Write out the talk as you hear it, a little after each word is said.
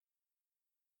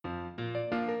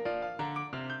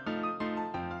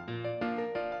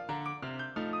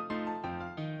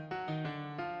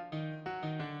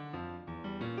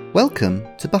Welcome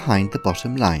to Behind the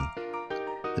Bottom Line,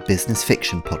 the business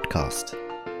fiction podcast.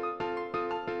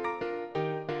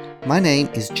 My name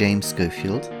is James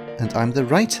Schofield, and I'm the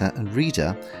writer and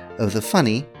reader of the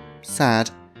funny, sad,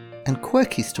 and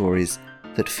quirky stories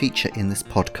that feature in this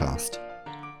podcast,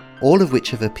 all of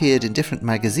which have appeared in different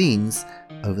magazines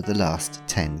over the last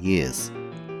 10 years.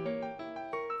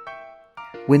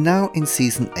 We're now in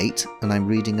Season 8, and I'm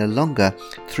reading a longer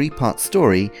 3-part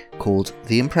story called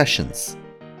The Impressions.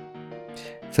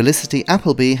 Felicity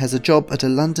Appleby has a job at a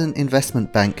London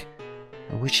investment bank,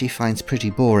 which she finds pretty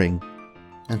boring,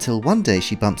 until one day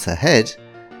she bumps her head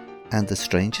and the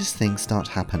strangest things start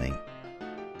happening.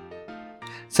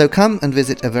 So come and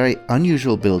visit a very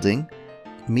unusual building,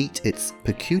 meet its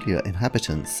peculiar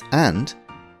inhabitants, and,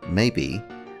 maybe,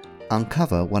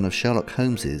 uncover one of Sherlock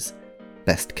Holmes's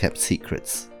best-kept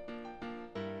secrets.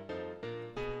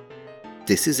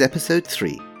 This is Episode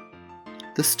 3,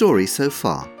 The Story So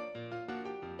Far.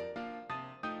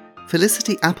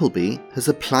 Felicity Appleby has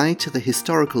applied to the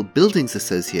Historical Buildings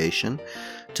Association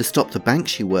to stop the bank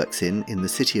she works in the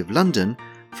City of London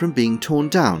from being torn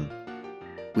down,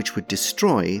 which would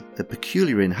destroy the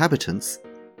peculiar inhabitants,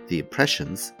 the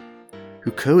Impressions,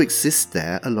 who coexist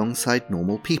there alongside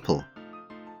normal people.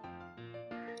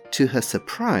 To her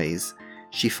surprise,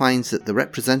 she finds that the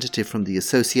representative from the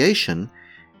association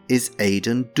is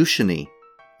Aidan Ducheney,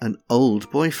 an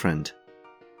old boyfriend.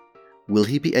 Will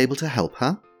he be able to help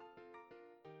her?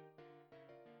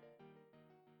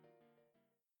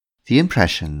 The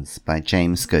Impressions by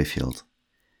James Schofield.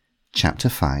 Chapter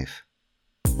 5.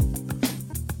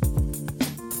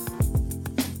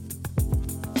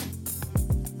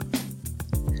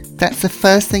 "That's the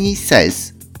first thing he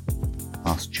says?"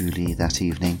 asked Julie that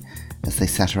evening as they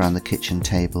sat around the kitchen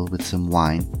table with some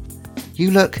wine.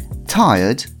 "You look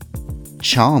tired."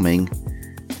 "Charming.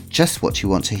 Just what you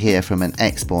want to hear from an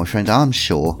ex-boyfriend, I'm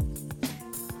sure."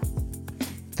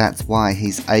 "That's why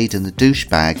he's Aidan the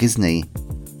douchebag, isn't he?"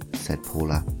 said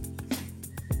Paula.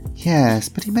 "Yes,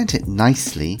 but he meant it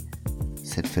nicely,"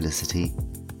 said Felicity,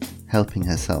 helping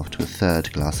herself to a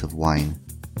third glass of wine.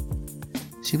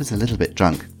 She was a little bit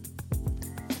drunk.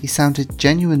 "He sounded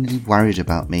genuinely worried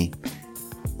about me.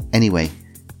 Anyway,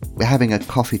 we're having a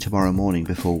coffee tomorrow morning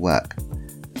before work.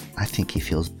 I think he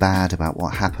feels bad about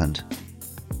what happened."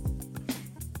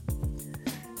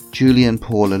 Julie and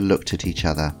Paula looked at each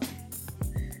other.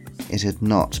 It had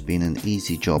not been an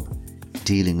easy job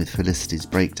dealing with Felicity's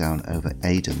breakdown over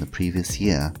Aidan the previous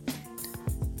year.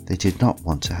 They did not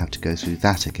want to have to go through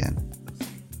that again.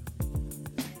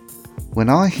 "When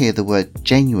I hear the word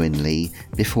genuinely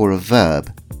before a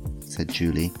verb," said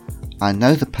Julie, "I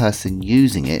know the person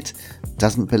using it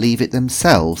doesn't believe it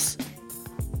themselves.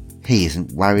 He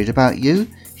isn't worried about you,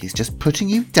 he's just putting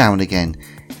you down again.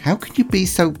 How can you be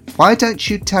so—" "Why don't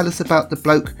you tell us about the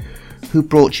bloke who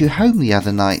brought you home the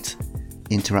other night?"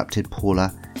 interrupted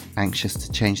Paula, anxious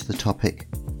to change the topic.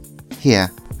 "Here,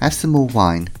 have some more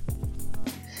wine."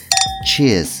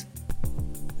 "Cheers,"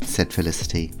 said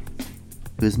Felicity,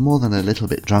 who was more than a little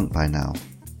bit drunk by now.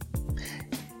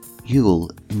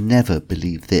 "You'll never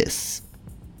believe this."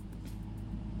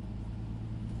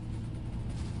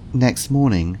 Next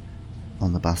morning,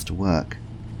 on the bus to work,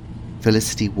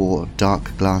 Felicity wore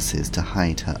dark glasses to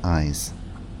hide her eyes.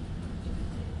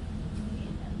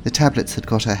 The tablets had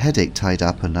got her headache tied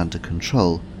up and under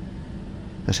control,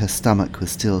 but her stomach was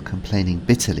still complaining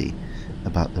bitterly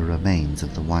about the remains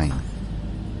of the wine.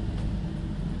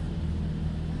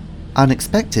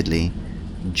 Unexpectedly,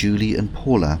 Julie and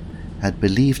Paula had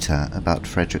believed her about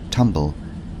Frederick Tumble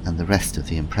and the rest of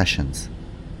the Impressions.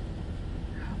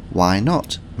 "Why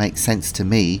not? Makes sense to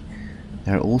me.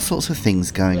 There are all sorts of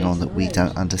things going on that we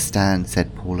don't understand,"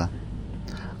 said Paula.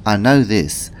 "I know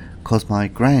this, 'cause my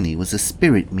granny was a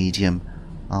spirit medium.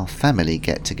 Our family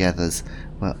get-togethers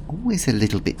were always a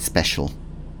little bit special."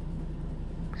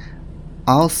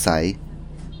 "I'll say,"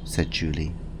 said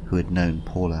Julie, who had known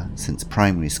Paula since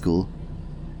primary school,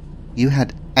 "you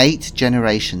had 8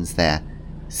 generations there,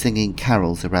 singing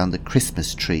carols around the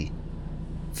Christmas tree.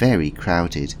 Very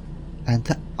crowded. And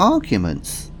the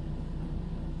arguments."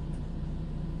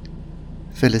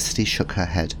 Felicity shook her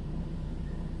head.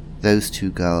 Those 2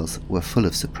 girls were full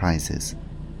of surprises.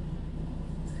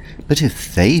 But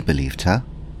if they believed her,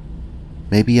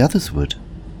 maybe others would.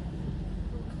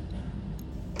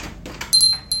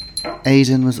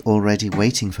 Aidan was already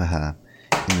waiting for her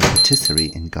in the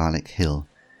patisserie in Garlick Hill,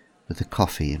 with the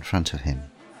coffee in front of him.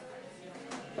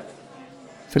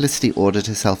 Felicity ordered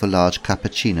herself a large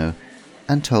cappuccino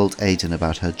and told Aidan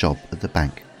about her job at the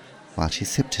bank while she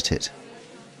sipped at it.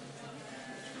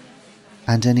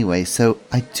 And anyway, so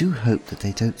I do hope that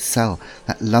they don't sell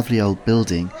that lovely old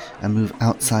building and move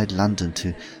outside London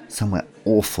to somewhere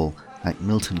awful like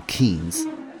Milton Keynes,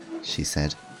 she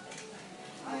said.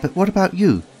 But what about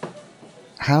you?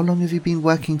 How long have you been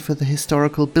working for the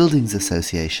Historical Buildings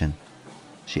Association?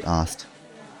 She asked.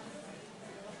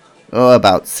 Oh,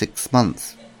 about 6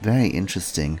 months. Very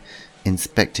interesting,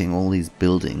 inspecting all these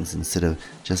buildings instead of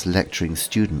just lecturing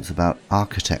students about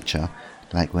architecture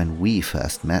like when we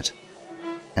first met.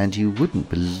 And you wouldn't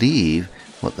believe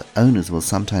what the owners will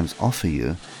sometimes offer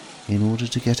you in order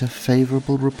to get a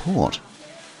favourable report.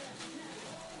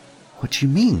 What do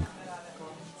you mean?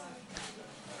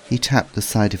 He tapped the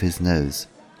side of his nose.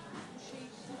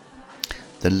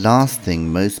 The last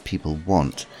thing most people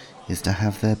want is to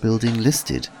have their building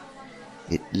listed.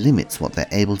 It limits what they're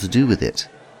able to do with it.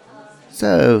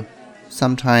 So,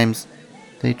 sometimes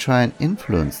they try and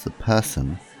influence the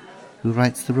person who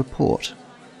writes the report.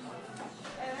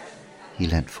 He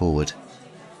leant forward.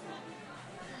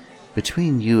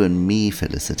 Between you and me,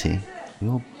 Felicity,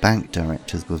 your bank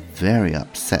directors were very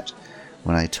upset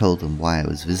when I told them why I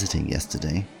was visiting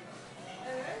yesterday.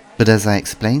 But as I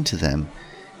explained to them,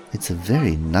 it's a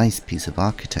very nice piece of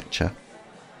architecture.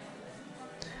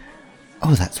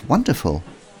 Oh, that's wonderful.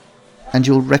 And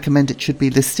you'll recommend it should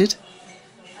be listed?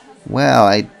 Well,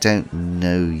 I don't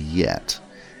know yet.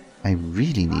 I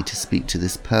really need to speak to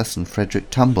this person, Frederick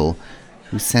Tumble,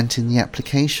 who sent in the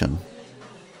application.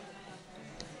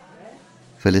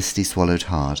 Felicity swallowed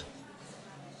hard.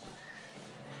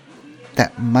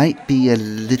 That might be a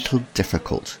little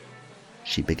difficult,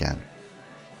 she began.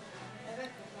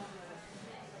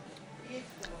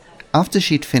 After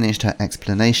she'd finished her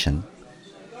explanation,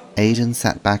 Aidan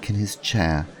sat back in his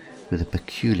chair with a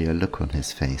peculiar look on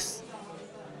his face.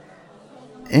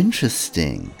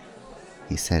 Interesting,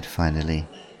 he said finally.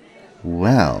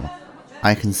 Well,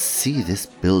 I can see this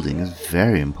building is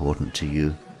very important to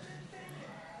you.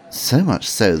 So much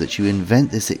so that you invent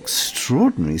this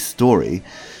extraordinary story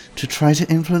to try to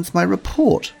influence my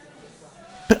report.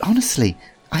 But honestly,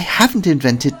 I haven't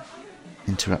invented...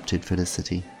 interrupted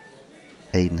Felicity.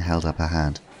 Aidan held up a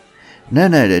hand. No,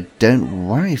 don't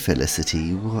worry, Felicity.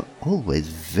 You were always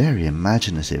very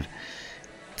imaginative.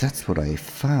 That's what I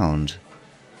find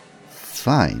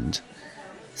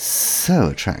so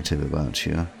attractive about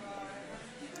you.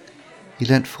 He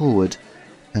leant forward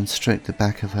and stroked the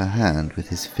back of her hand with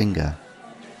his finger.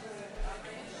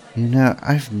 You know,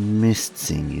 I've missed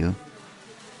seeing you,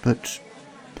 but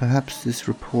perhaps this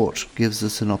report gives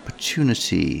us an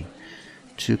opportunity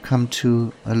to come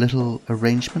to a little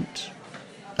arrangement?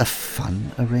 A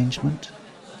fun arrangement?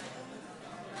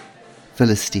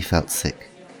 Felicity felt sick.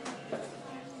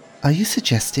 Are you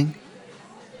suggesting?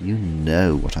 You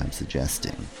know what I'm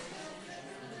suggesting.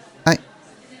 I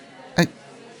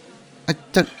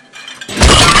don't...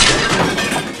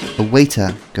 A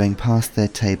waiter going past their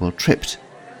table tripped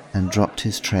and dropped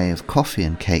his tray of coffee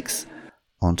and cakes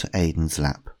onto Aidan's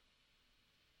lap.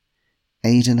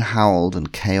 Aidan howled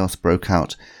and chaos broke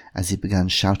out as he began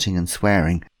shouting and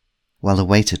swearing, while the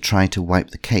waiter tried to wipe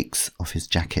the cakes off his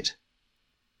jacket.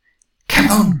 Come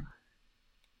on,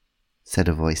 said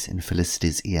a voice in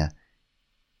Felicity's ear.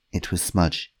 It was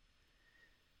Smudge.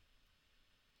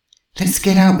 Let's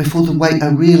get out before the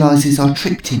waiter realises I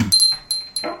tripped him.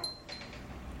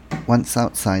 Once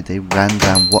outside, they ran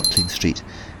down Watling Street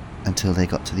until they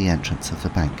got to the entrance of the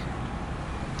bank.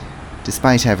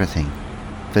 Despite everything,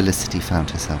 Felicity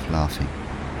found herself laughing.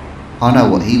 I know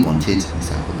what he wanted,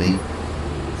 Miss Appleby,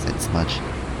 said Smudge.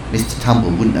 Mr.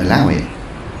 Tumble wouldn't allow it.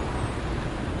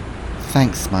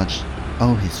 Thanks, Smudge.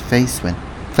 Oh, his face went...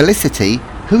 Felicity,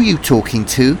 who are you talking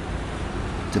to?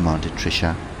 Demanded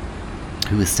Tricia,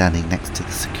 who was standing next to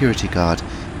the security guard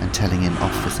and telling him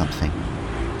off for something.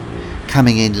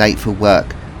 Coming in late for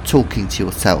work, talking to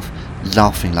yourself,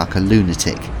 laughing like a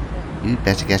lunatic. You'd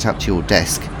better get up to your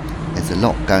desk. There's a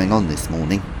lot going on this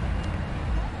morning.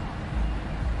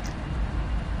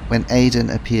 When Aidan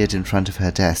appeared in front of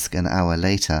her desk an hour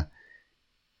later,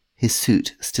 his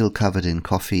suit still covered in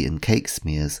coffee and cake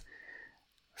smears,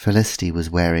 Felicity was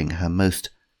wearing her most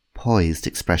poised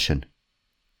expression.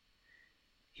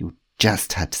 You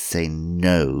just had to say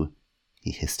no,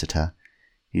 he hissed at her.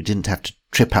 You didn't have to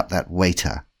trip up that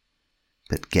waiter.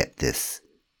 But get this,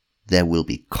 there will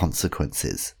be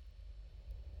consequences.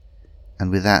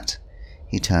 And with that,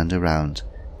 he turned around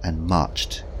and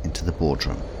marched into the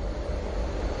boardroom.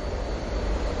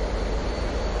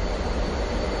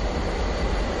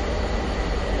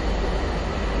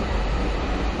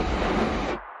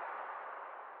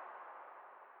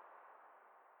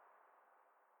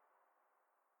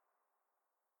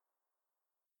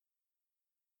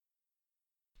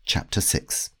 Chapter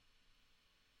 6.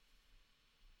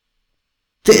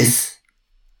 "This,"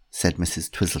 said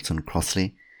Mrs. Twistleton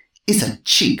crossly, "is a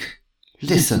cheek.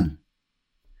 Listen.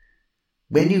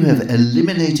 When you have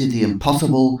eliminated the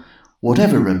impossible,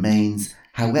 whatever remains,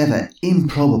 however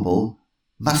improbable,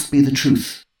 must be the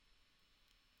truth.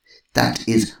 That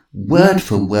is word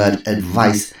for word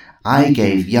advice I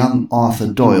gave young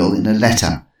Arthur Doyle in a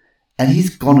letter, and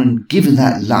he's gone and given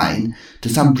that line to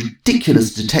some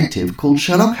ridiculous detective called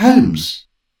Sherlock Holmes."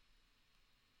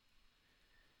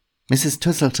 Mrs.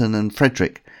 Twistleton and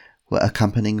Frederick were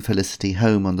accompanying Felicity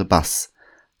home on the bus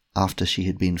after she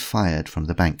had been fired from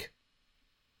the bank.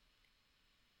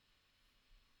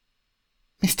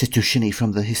 "Mr. Ducheny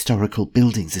from the Historical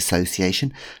Buildings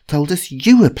Association told us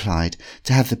you applied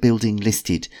to have the building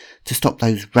listed to stop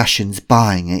those Russians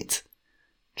buying it,"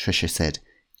 Tricia said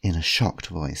in a shocked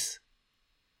voice.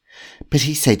 "But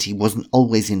he said he wasn't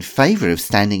always in favour of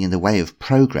standing in the way of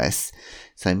progress,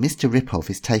 so Mr. Ripoff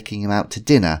is taking him out to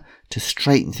dinner to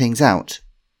straighten things out."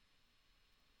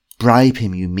 "Bribe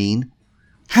him, you mean?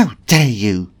 How dare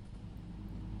you!"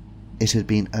 It had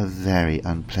been a very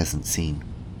unpleasant scene.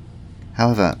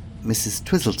 However, Mrs.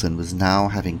 Twistleton was now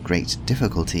having great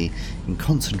difficulty in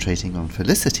concentrating on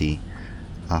Felicity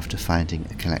after finding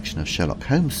a collection of Sherlock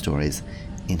Holmes stories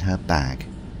in her bag.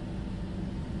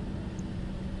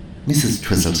 "Mrs.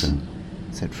 Twistleton,"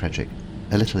 said Frederick,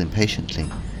 a little impatiently,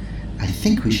 "I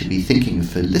think we should be thinking of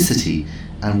Felicity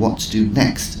and what to do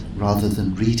next rather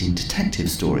than reading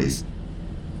detective stories."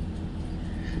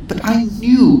 "But I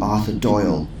knew Arthur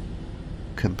Doyle,"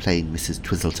 complained Mrs.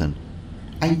 Twistleton.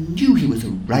 "I knew he was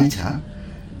a writer,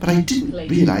 but I didn't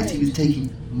realise he was taking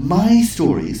my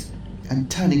stories and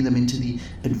turning them into the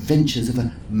adventures of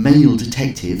a male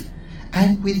detective,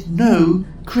 and with no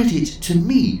credit to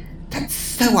me. That's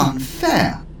so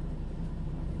unfair."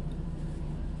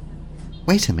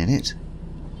 "Wait a minute,"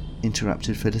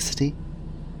 interrupted Felicity.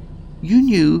 "You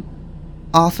knew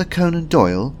Arthur Conan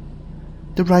Doyle,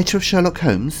 the writer of Sherlock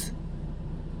Holmes?"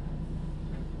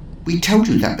 "We told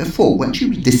you that before, weren't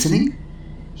you listening?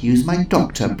 He was my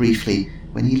doctor briefly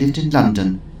when he lived in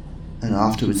London, and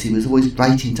afterwards he was always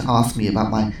writing to ask me about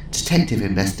my detective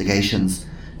investigations.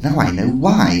 Now I know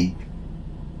why."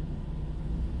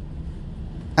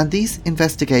 "And these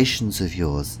investigations of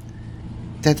yours,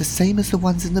 they're the same as the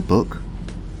ones in the book?"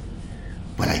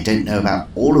 "Well, I don't know about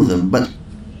all of them, but—"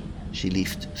 She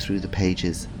leafed through the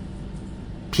pages.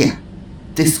 "Here,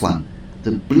 this one,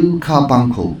 the blue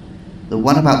carbuncle, the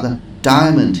one about the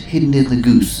diamond hidden in the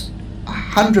goose.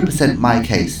 100% my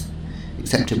case,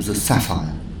 except it was a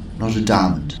sapphire, not a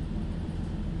diamond."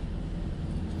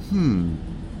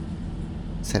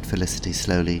 Said Felicity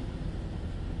slowly.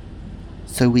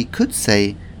 "So we could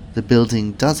say the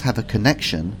building does have a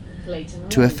connection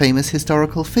to a famous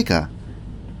historical figure."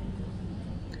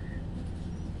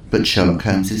 "But Sherlock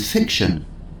Holmes is fiction,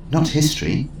 not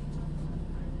history."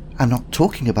 "I'm not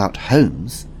talking about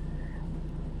Holmes.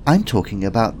 I'm talking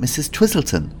about Mrs.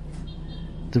 Twistleton,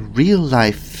 the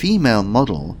real-life female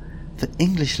model for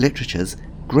English literature's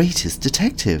greatest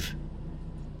detective."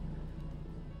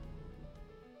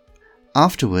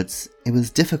 Afterwards, it was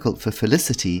difficult for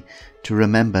Felicity to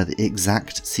remember the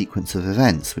exact sequence of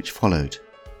events which followed.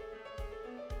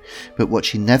 But what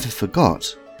she never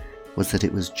forgot was that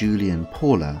it was Julie and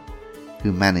Paula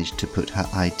who managed to put her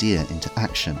idea into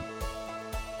action.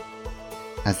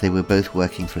 As they were both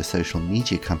working for a social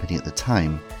media company at the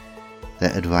time,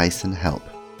 their advice and help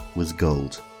was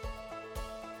gold.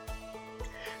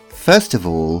 "First of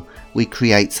all, we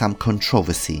create some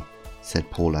controversy," said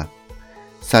Paula.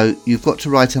 "So you've got to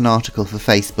write an article for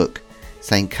Facebook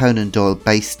saying Conan Doyle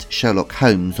based Sherlock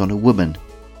Holmes on a woman.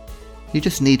 You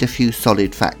just need a few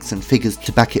solid facts and figures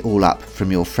to back it all up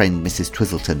from your friend Mrs.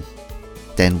 Twistleton."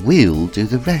 "Then we'll do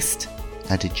the rest,"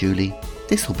 added Julie.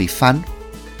 "This'll be fun."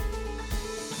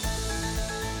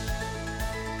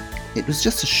 It was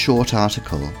just a short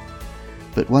article,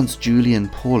 but once Julie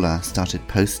and Paula started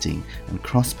posting and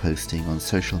cross-posting on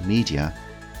social media,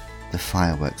 the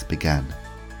fireworks began.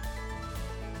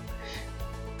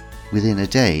 Within a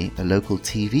day, a local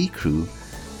TV crew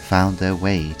found their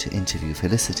way to interview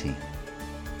Felicity.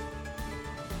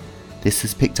 This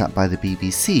was picked up by the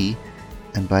BBC,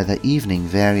 and by that evening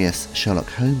various Sherlock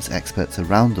Holmes experts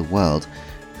around the world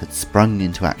had sprung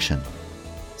into action.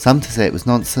 Some to say it was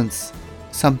nonsense,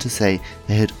 some to say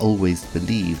they had always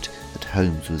believed that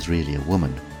Holmes was really a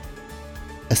woman.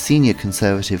 A senior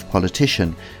Conservative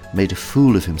politician made a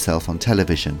fool of himself on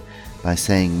television by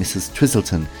saying Mrs.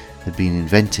 Twistleton had been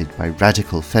invented by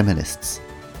radical feminists,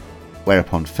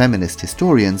 whereupon feminist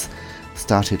historians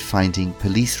started finding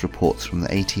police reports from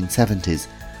the 1870s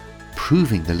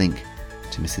proving the link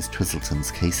to Mrs.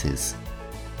 Twistleton's cases.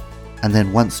 And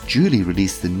then once Julie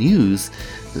released the news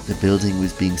that the building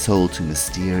was being sold to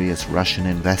mysterious Russian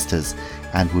investors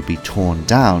and would be torn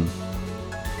down,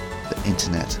 the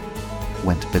internet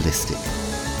went ballistic.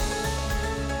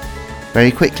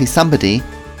 Very quickly somebody,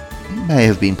 it may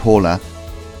have been Paula,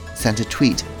 sent a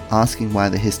tweet asking why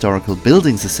the Historical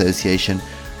Buildings Association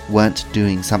weren't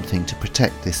doing something to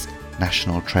protect this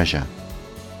national treasure.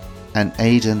 And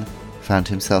Aidan found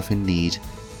himself in need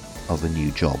of a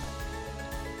new job.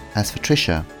 As for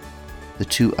Tricia, the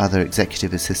two other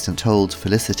executive assistants told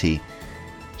Felicity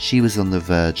she was on the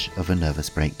verge of a nervous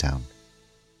breakdown.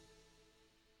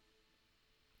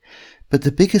 But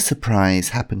the biggest surprise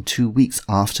happened 2 weeks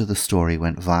after the story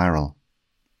went viral.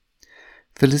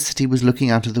 Felicity was looking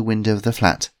out of the window of the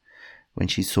flat when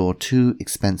she saw 2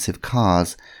 expensive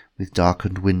cars with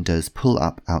darkened windows pull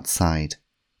up outside.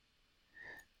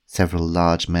 Several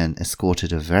large men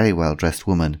escorted a very well-dressed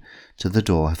woman to the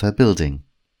door of her building.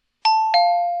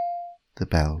 The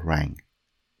bell rang.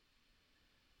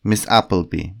 "Miss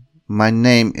Appleby, my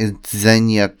name is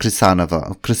Xenia Krisanova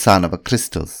of Krisanova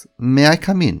Crystals. May I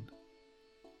come in?"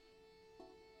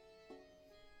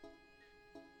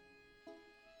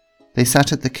 They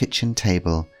sat at the kitchen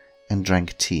table and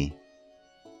drank tea.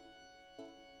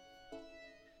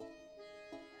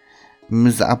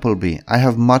 "Miss Appleby, I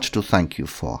have much to thank you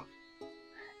for.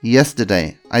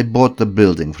 Yesterday, I bought the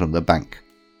building from the bank."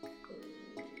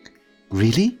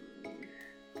 "Really?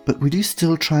 But will you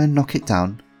still try and knock it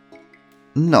down?"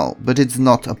 "No, but it's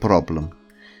not a problem.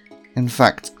 In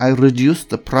fact, I reduced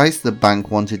the price the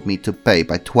bank wanted me to pay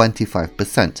by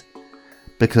 25%,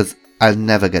 because I'll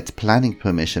never get planning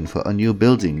permission for a new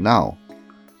building now.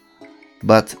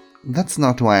 But that's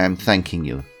not why I'm thanking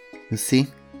you, you see?"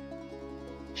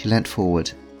 She leant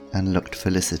forward and looked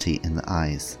Felicity in the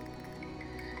eyes.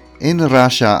 "In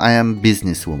Russia, I am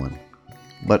businesswoman,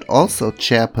 but also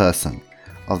chairperson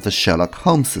of the Sherlock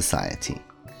Holmes Society.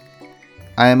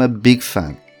 I am a big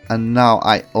fan, and now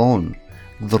I own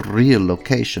the real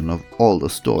location of all the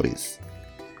stories.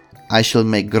 I shall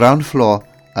make ground floor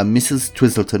a Mrs.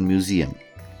 Twistleton museum,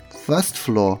 first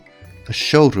floor a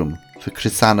showroom for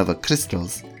Krisanova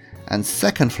crystals, and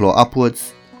second floor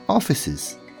upwards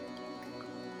offices."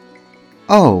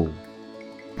 "Oh,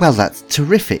 well, that's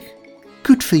terrific.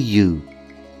 Good for you."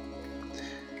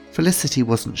 Felicity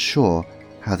wasn't sure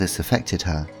how this affected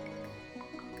her,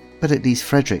 but at least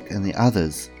Frederick and the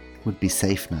others would be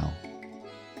safe now.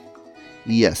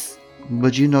 "Yes,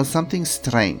 but you know, something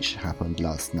strange happened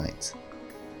last night."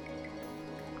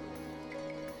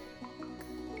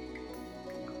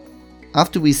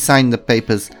 "After we signed the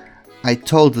papers, I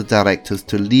told the directors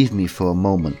to leave me for a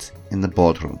moment in the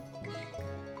boardroom.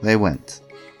 They went.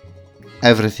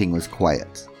 Everything was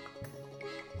quiet."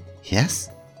 "Yes?"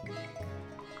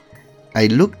 "I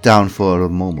look down for a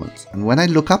moment, and when I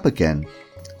look up again,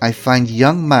 I find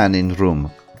young man in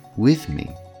room with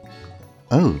me."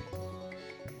 "Oh."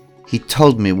 "He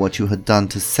told me what you had done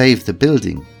to save the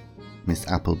building, Miss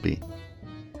Appleby.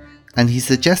 And he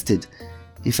suggested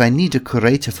if I need a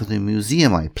curator for the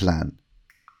museum I plan,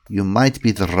 you might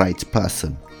be the right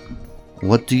person.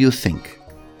 What do you think?"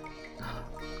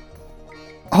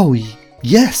 "Oh,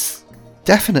 yes,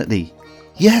 definitely,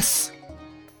 yes."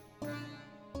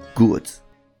 "Good."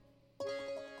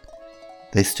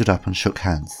 They stood up and shook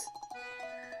hands.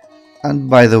 "And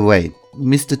by the way,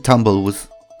 Mr. Tumble was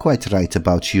quite right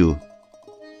about you.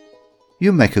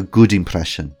 You make a good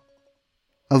impression.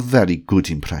 A very good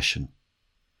impression."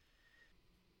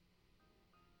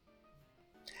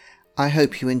 I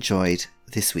hope you enjoyed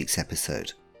this week's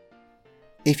episode.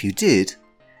 If you did,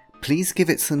 please give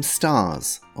it some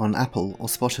stars on Apple or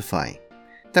Spotify.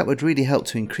 That would really help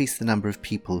to increase the number of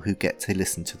people who get to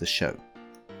listen to the show.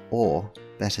 Or,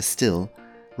 better still,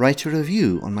 write a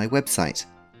review on my website,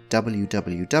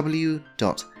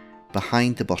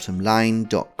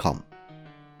 www.behindthebottomline.com.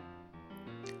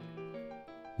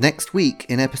 Next week,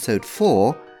 in episode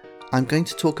 4, I'm going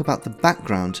to talk about the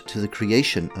background to the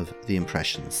creation of The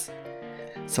Impressions.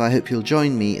 So I hope you'll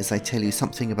join me as I tell you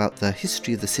something about the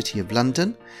history of the City of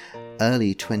London,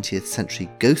 early 20th century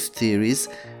ghost theories,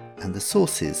 and the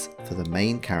sources for the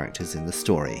main characters in the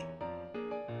story.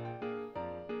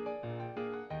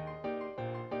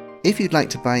 If you'd like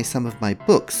to buy some of my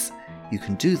books, you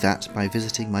can do that by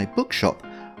visiting my bookshop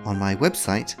on my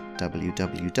website,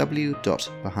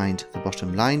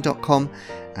 www.behindthebottomline.com,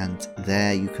 and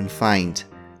there you can find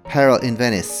Peril in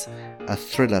Venice, a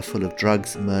thriller full of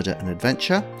drugs, murder and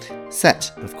adventure,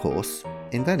 set, of course,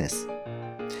 in Venice.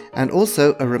 And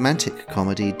also a romantic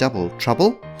comedy, Double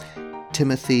Trouble,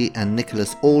 Timothy and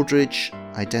Nicholas Aldridge,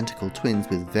 identical twins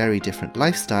with very different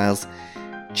lifestyles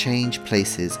change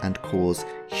places and cause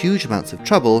huge amounts of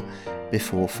trouble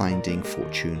before finding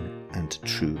fortune and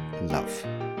true love.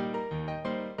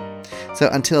 So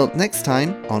until next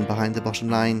time on Behind the Bottom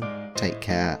Line, take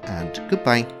care and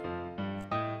goodbye.